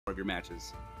of your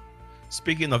matches.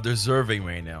 Speaking of deserving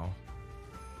right now,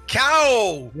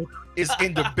 Cow is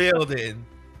in the building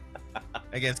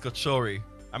against Cochory.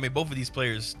 I mean, both of these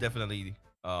players definitely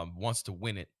wants to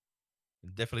win it.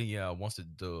 Definitely wants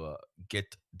to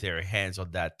get their hands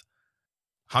on that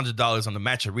 $100 on the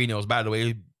match arenas. By the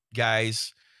way,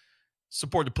 guys,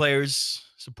 support the players,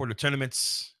 support the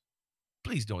tournaments.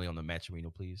 Please donate on the match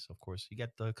arena, please. Of course, you got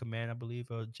the command, I believe,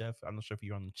 Jeff. I'm not sure if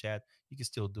you're on the chat. You can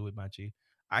still do it, my G.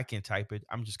 I can type it.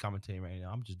 I'm just commentating right now.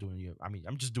 I'm just doing you. I mean,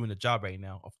 I'm just doing the job right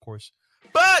now, of course.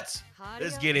 But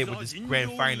let's get in with this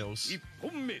grand finals.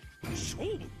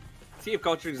 See if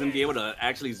Cochory's gonna be able to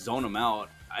actually zone him out.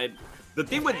 The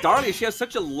thing with Darlie, she has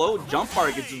such a low jump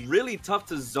arc. It's really tough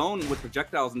to zone with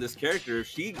projectiles in this character. If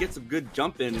she gets a good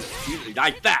jump in, she's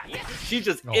like that. She's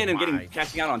just in and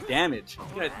catching out on damage.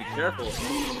 You have to be careful.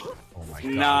 Oh my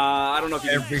God. Nah, I don't know if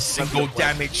you every single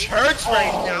damage hurts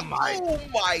right now. Oh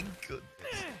my goodness.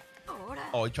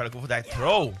 Oh, you try to go for that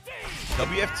throw.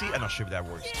 WFT? I'm not sure if that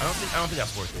works. I don't think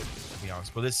that's worth it, to be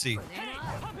honest. But let's see.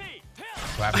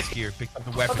 What happens here? Picked up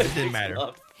the weapon. It didn't matter.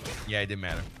 Yeah, it didn't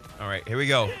matter. All right, here we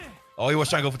go. Oh, he was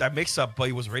trying to go for that mix-up, but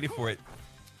he was ready for it.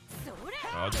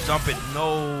 Oh, jump it.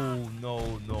 No.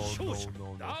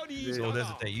 So that's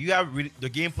the thing. You got the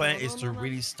game plan is to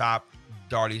really stop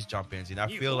Darlie's jump-ins. And I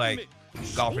feel like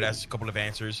Golfer has a couple of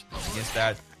answers against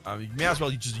that. You may as well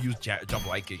just use jump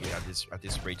like it at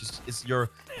this rate. It's your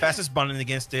fastest button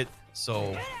against it.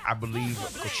 So I believe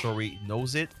Cochory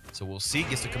knows it. So we'll see.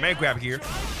 Gets the command grab here.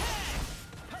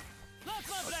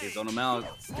 Okay, zone him out.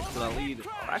 Stick to that lead.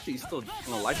 Oh, actually, he's still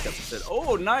on a life deficit.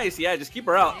 Oh, nice. Yeah, just keep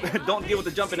her out. Don't deal with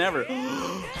the jumping ever.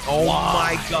 Oh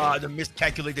my God, the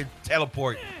miscalculated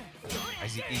teleport.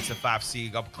 As he eats a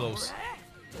 5C up close.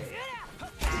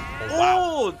 Oh,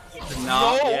 wow.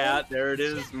 No. Yeah, there it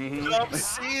is. Jump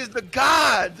C is the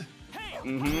god.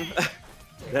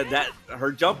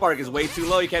 Her jump arc is way too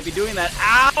low. You can't be doing that.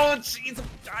 Ouch! He's a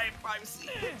giant 5C.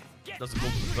 Doesn't go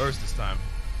for the burst this time.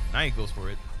 Now he goes for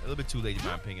it. A little bit too late in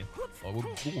my opinion. Oh,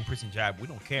 we're pressing jab. We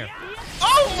don't care.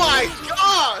 Oh my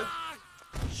God!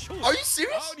 Are you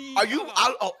serious?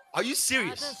 Are you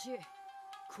serious?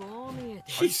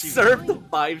 He served the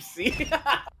 5C.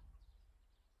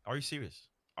 Are you serious?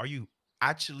 Are you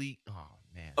actually? Oh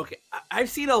man. Okay, I've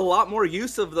seen a lot more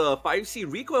use of the 5C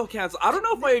recoil cancel. I don't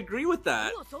know if I agree with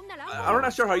that. I'm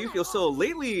not sure how you feel. So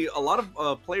lately, a lot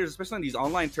of players, especially in these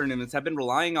online tournaments, have been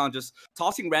relying on just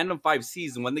tossing random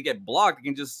 5Cs, and when they get blocked, they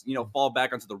can just fall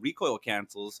back onto the recoil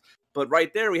cancels. But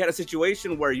right there, we had a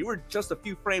situation where you were just a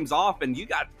few frames off, and you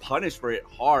got punished for it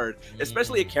hard.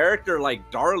 Especially a character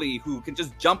like Darlie, who can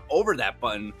just jump over that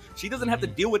button. She doesn't have to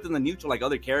deal with it in the neutral like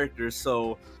other characters.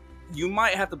 So you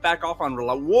might have to back off on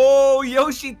rely. Whoa,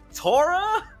 Yoshi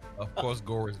Tora! Of course,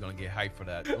 Gore is gonna get hyped for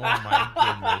that. Oh my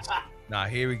goodness! Now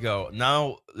here we go.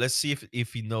 Now let's see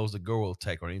if he knows the Goro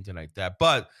tech or anything like that.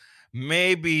 But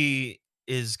maybe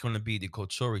is gonna be the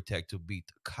Cochory tech to beat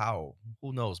Cow.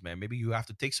 Who knows, man? Maybe you have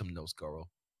to take some notes, Goro.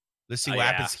 Let's see what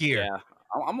happens here. Yeah,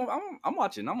 I'm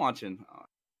watching. I'm watching.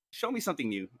 Show me something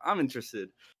new. I'm interested.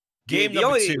 Game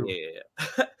number 2.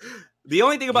 Yeah. The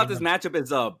only thing about this matchup is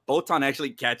Botan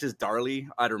actually catches Darlie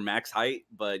at her max height,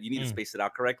 but you need to space it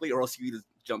out correctly, or else you just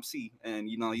jump C, and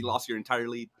you lost your entire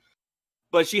lead.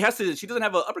 But she doesn't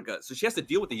have an uppercut, so she has to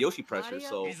deal with the Yoshi pressure.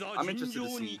 So I'm interested to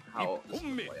see how this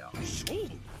will play out.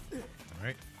 All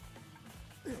right.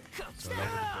 So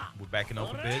we're backing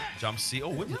up a bit. Jump C.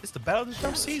 Oh, it's the battle of the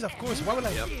jump Cs, of course. Why would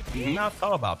I not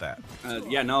thought about that?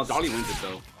 Yeah, no, Darlie wins it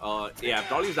though. Yeah, if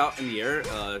Darlie's out in the air,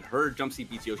 her jump C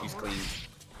beats Yoshi's clean.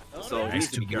 So he needs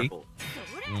to be careful.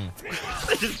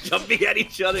 Just jumping at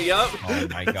each other, yup. Oh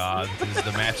my God, this is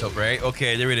the matchup, right?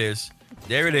 Okay, there it is.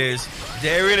 There it is.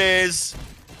 There it is.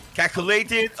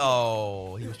 Calculated.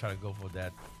 Oh, he was trying to go for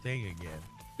that thing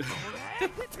again.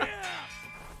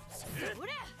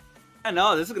 I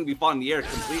know, this is going to be fought in the air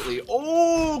completely.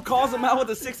 Oh, calls him out with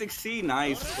a 6XC.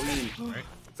 Nice, clean. Right.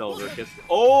 It's over.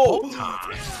 Oh!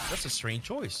 That's a strange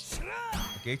choice.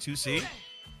 Okay, 2C.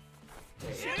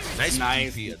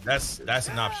 Nice. That's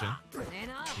an option. Here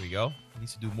we go. He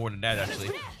needs to do more than that,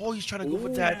 actually. Oh, he's trying to go for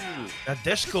that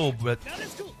Deshko, but...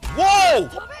 Whoa!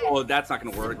 Oh, that's not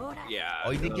going to work. Yeah.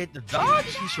 Oh, he didn't get the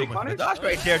dodge. He showed me the dodge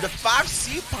right there. The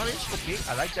 5C punish. Okay,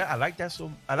 I like that. I like that.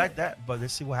 So I like that. But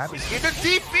let's see what happens. Get the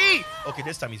DP! Okay,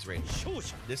 this time he's ready.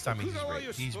 This time he's ready.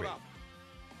 He's ready.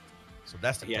 So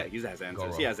that's the he has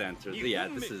answers. He has answers. Yeah,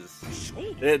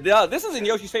 this is in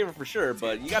Yoshi's favor for sure,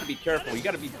 but you got to be careful. You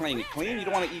got to be playing it clean. You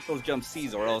don't want to eat those jump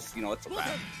C's, or else it's a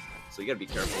wrap. So you got to be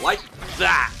careful, like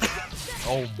that.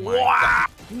 Oh my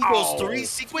God! Those 3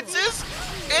 sequences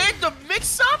and the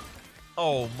mix-up.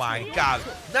 Oh my God.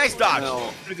 Nice dodge.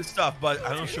 No. Pretty good stuff, but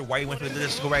I'm not sure why he went for the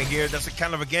Nadeshiko right here. That's a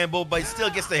kind of a gamble, but he still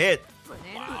gets the hit.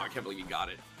 Wow, I can't believe he got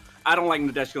it. I don't like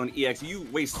Nadeshiko and EX. You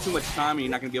waste too much time and you're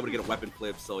not going to be able to get a weapon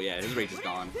flip. So yeah, his rage is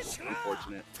gone.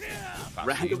 Unfortunate.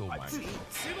 Random. Oh,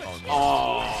 no.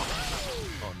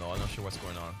 Oh no, I'm not sure what's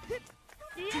going on.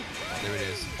 Oh, there it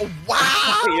is. Oh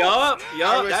wow!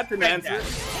 Yup, that's an answer.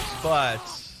 But,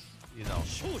 you know,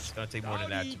 it's going to take more than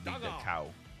that to beat the cow.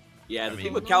 Yeah, the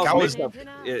thing with Cal's mix-up,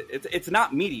 it's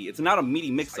not meaty. It's not a meaty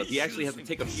mix-up. He actually has to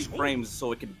take a few frames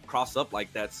so it can cross up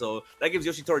like that. So that gives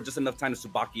Yoshitora just enough time to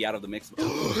Tsubaki out of the mix-up.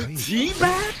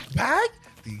 Teabag? Bag?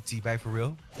 Do you teabag for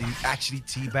real? Do you actually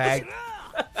teabag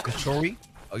Cochory?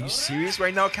 Are you serious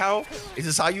right now, Cal? Is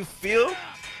this how you feel?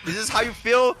 Is this how you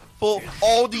feel for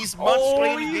all these months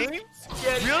playing the game?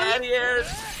 Get out of here.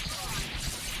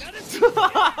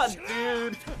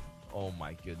 Dude. Oh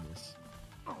my goodness.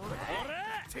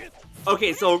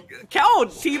 Okay, so Cal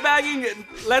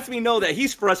teabagging lets me know that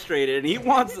he's frustrated and he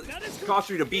wants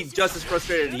Cochory to be just as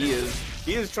frustrated as he is.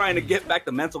 He is trying to get back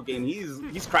the mental game.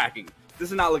 He's cracking.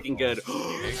 This is not looking good.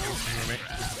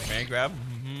 Man grab.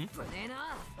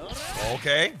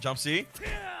 Okay, jump C.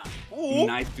 Ooh.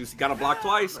 Nice, dude. Gotta block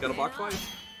twice.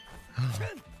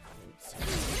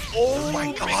 Oh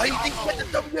my God! He didn't get the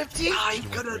WFT.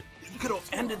 He could have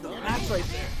ended the match right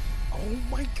there. Oh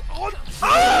my God!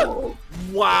 Oh!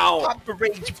 Wow! Pop the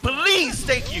rage, please.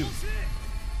 Thank you.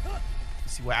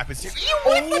 Let's see what happens here.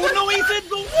 Oh no! He said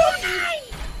the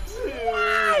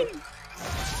Why?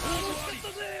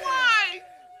 Why?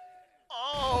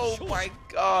 Oh my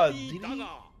God! Did he?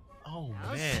 Oh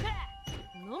man!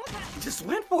 He just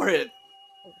went for it.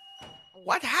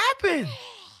 What happened?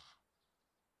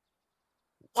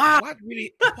 Wow! What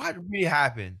really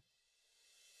happened?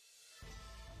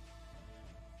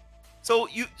 So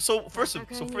first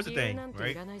the thing,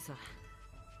 right?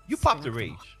 You popped the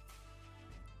rage.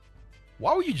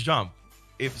 Why would you jump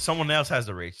if someone else has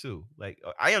the rage too? Like,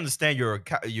 I understand you're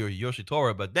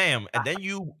Yoshitora, but damn, and then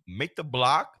you make the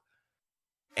block,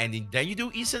 and then you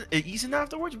do Isen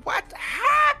afterwards. What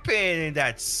happened in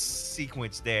that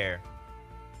sequence there?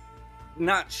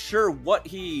 Not sure what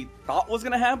he thought was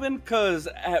gonna happen, because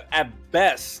at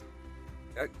best,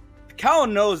 Cal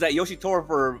knows that Yoshitora,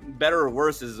 for better or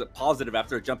worse, is positive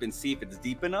after a jump in C if it's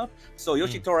deep enough. So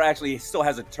Yoshitora actually still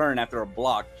has a turn after a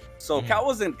block. So Cal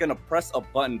wasn't gonna press a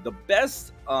button. The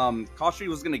best Cochory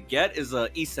was gonna get is a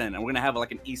Isen, and we're gonna have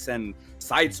like an Isen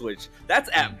side switch. That's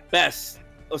at best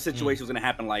a situation was gonna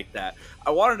happen like that.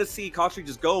 I wanted to see Cochory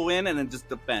just go in and then just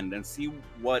defend and see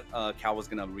what Cal was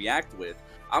gonna react with.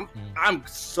 I'm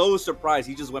so surprised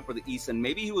he just went for the Isen.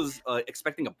 Maybe he was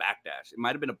expecting a backdash. It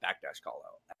might have been a backdash call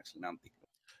out. Actually, now I'm thinking.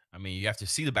 I mean, you have to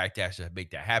see the backdash to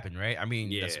make that happen, right? I mean,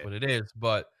 that's what it is.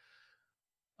 But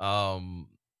I've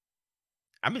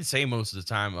been saying most of the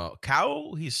time,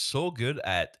 Cal, he's so good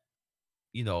at,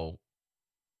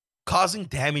 causing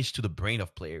damage to the brain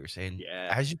of players. And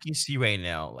as you can see right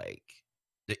now, like,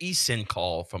 the Isen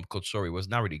call from Cochory was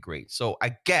not really great. So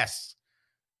I guess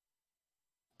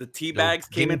the teabags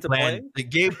came into play. The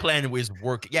game plan was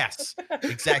working. Yes,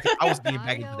 exactly. I was getting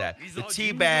back into that. The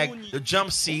teabag, the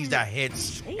jump C's that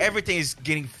hits, everything is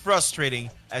getting frustrating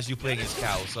as you play against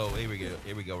Cal. So here we go.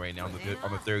 Here we go right now on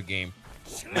the third game.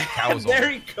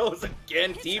 There he goes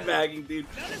again, teabagging, dude.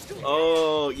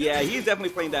 Oh yeah, he's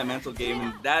definitely playing that mental game,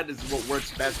 and that is what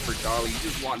works best for Darlie. You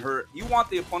just want you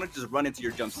want the opponent to just run into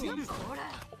your jump C's.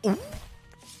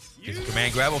 Gets a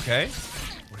command grab, okay.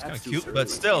 It's kind of cute, but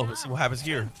still, let's see what happens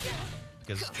here.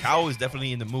 Because Cow is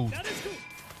definitely in the mood.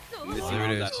 There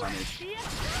it is.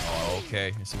 Oh,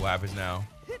 okay. Let's see what happens now.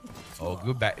 Oh,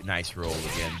 good back. Nice roll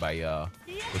again by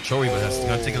Cochory, but that's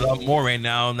gonna take a lot more right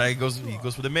now. Now he goes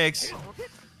for the mix.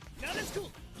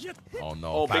 Oh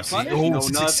no! Oh, big punish? Oh, No,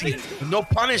 60. No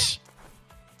punish.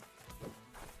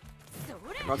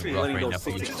 Cochory letting go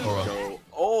 60 go.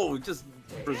 Oh, just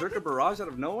Berserker Barrage out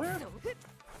of nowhere.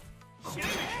 Oh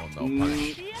no!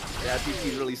 Punish. Yeah,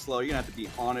 DP's really slow. You're gonna have to be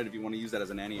on it if you want to use that as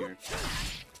an anti-air.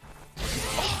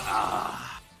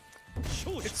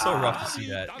 It's so rough to see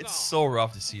that. It's so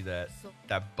rough to see that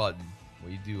button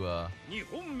where you do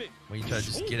when you try to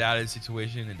just get out of the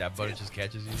situation and that button just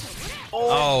catches you.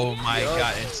 Oh my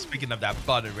god! And speaking of that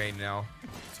button right now,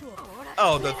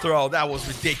 oh the throw, that was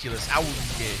ridiculous.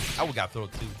 I would got thrown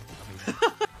too.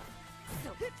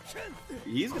 I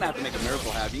mean, he's gonna have to make a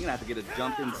miracle happen. He's gonna have to get a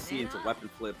jump in C into weapon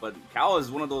flip. But Cal is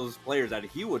one of those players that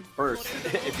he would burst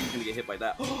if he's gonna get hit by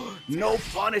that. No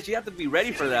punish. You have to be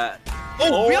ready for that.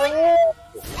 Oh really?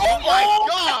 Oh my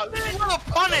god! What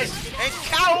a punish! And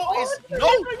Cal is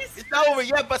it's not over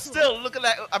yet. But still, look at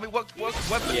that. I mean, what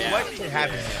can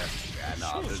happen there? Yeah, no,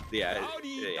 Yeah.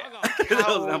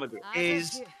 Cal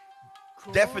is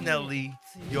definitely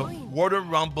your Royal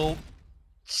Rumble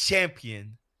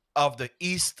champion of the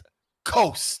East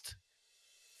Coast.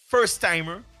 First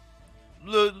timer.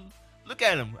 Look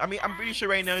at him. I mean, I'm pretty sure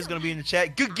right now he's gonna be in the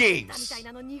chat. Good games.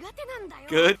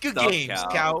 Good games,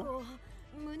 Cal. Cal.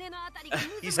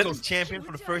 East Coast champion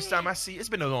for the first time I see. It's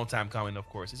been a long time coming, of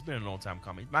course. It's been a long time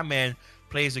coming. My man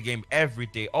plays the game every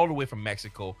day, all the way from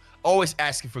Mexico. Always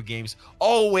asking for games.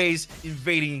 Always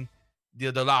invading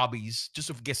the lobbies just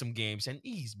to get some games. And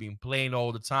he's been playing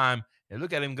all the time. And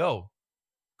look at him go.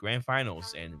 Grand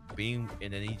finals and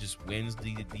then he just wins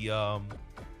the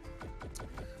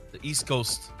East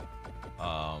Coast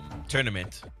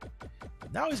tournament.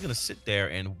 Now he's gonna sit there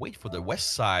and wait for the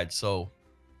West side. So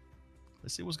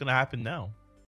let's see what's gonna happen now.